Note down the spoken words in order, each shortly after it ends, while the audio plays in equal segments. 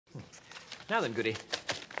Now then, Goodie.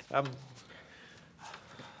 I've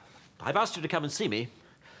asked you to come and see me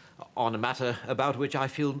on a matter about which I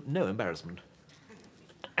feel no embarrassment.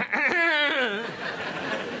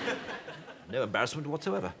 No embarrassment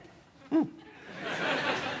whatsoever.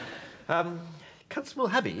 Constable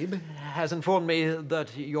Habib has informed me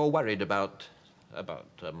that you're worried about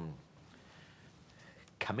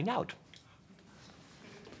coming out.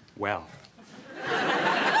 Well,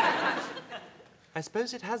 I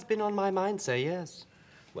suppose it has been on my mind, sir, yes.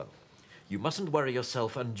 Well, you mustn't worry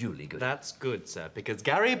yourself unduly, Goodie. That's good, sir, because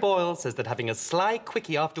Gary Boyle says that having a sly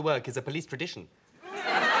quickie after work is a police tradition. He said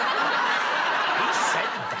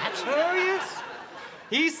that? Oh, yes.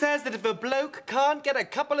 He says that if a bloke can't get a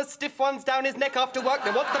couple of stiff ones down his neck after work,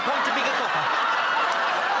 then what's the point of being a copper?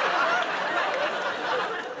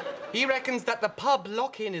 He reckons that the pub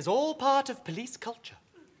lock-in is all part of police culture.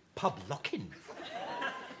 Pub lock-in?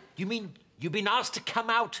 You mean you've been asked to come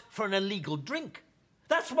out for an illegal drink?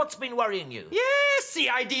 That's what's been worrying you? Yes,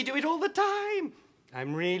 CID do it all the time.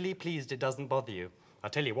 I'm really pleased it doesn't bother you. I'll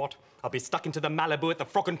tell you what, I'll be stuck into the Malibu at the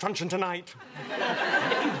Frog and Truncheon tonight.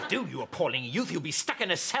 And if you do, you appalling youth, you'll be stuck in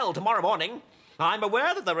a cell tomorrow morning. I'm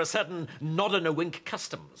aware that there are certain nod-and-a-wink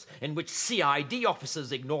customs in which CID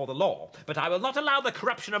officers ignore the law, but I will not allow the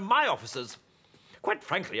corruption of my officers. Quite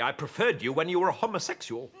frankly, I preferred you when you were a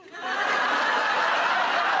homosexual.